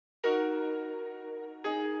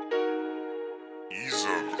Show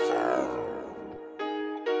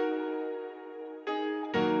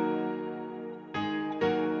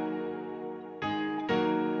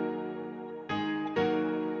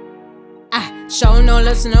no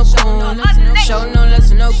listen no coon. Show no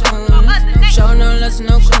listen no coon. Show no listen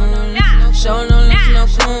no coon. Show no listen no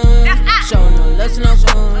coon. Show no listen no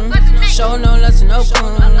coon. Show no listen no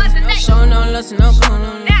coon. Show no listen no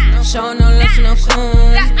coon. Show no listen no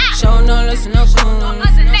coon. Show no listen no coon.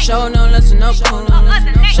 Show no listen no coon.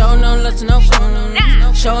 Show no listen no coon.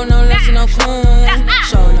 Show no listen no coon.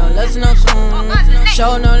 Show no listen no coon.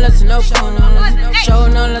 Show no listen no coon. Show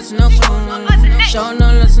no listen no coon. Show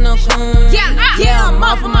no listen no coon. Yeah, I'm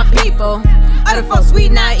all for my people. Other folks, we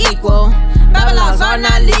not equal. Babylons are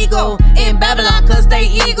not legal in Babylon, cause they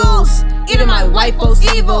eagles. Even my white folks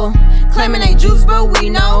evil, claiming they Jews, but we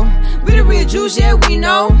know we the real Jews, yeah, we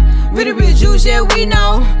know. We the real Jews, yeah, we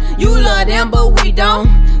know. You love them, but we don't.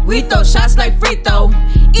 We throw shots like free throw.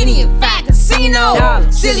 Indian fat casino.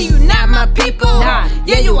 Silly, you not my people.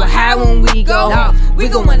 Yeah, you a high when we go. We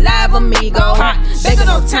going live, amigo. Bake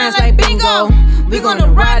no times like bingo. We gonna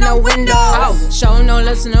ride no windows. Show no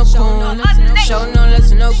listen no coon. Show no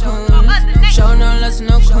listen no coon. Show no listen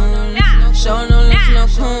no coon. Show no listen no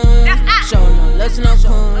coon. Show no listen no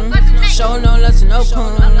coon. Show no listen no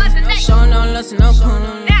coon. Show no listen no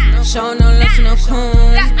coon. Show no listen no coon.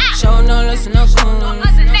 Show no listen no coon.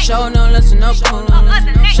 Show no listen no coon.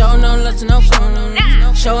 Show no listen no coon.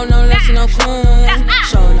 Show no listen no coon.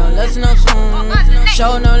 Show no listen no coon.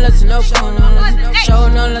 Show no listen no coon. Show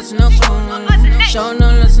no listen no coon. Show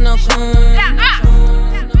no listen no coon.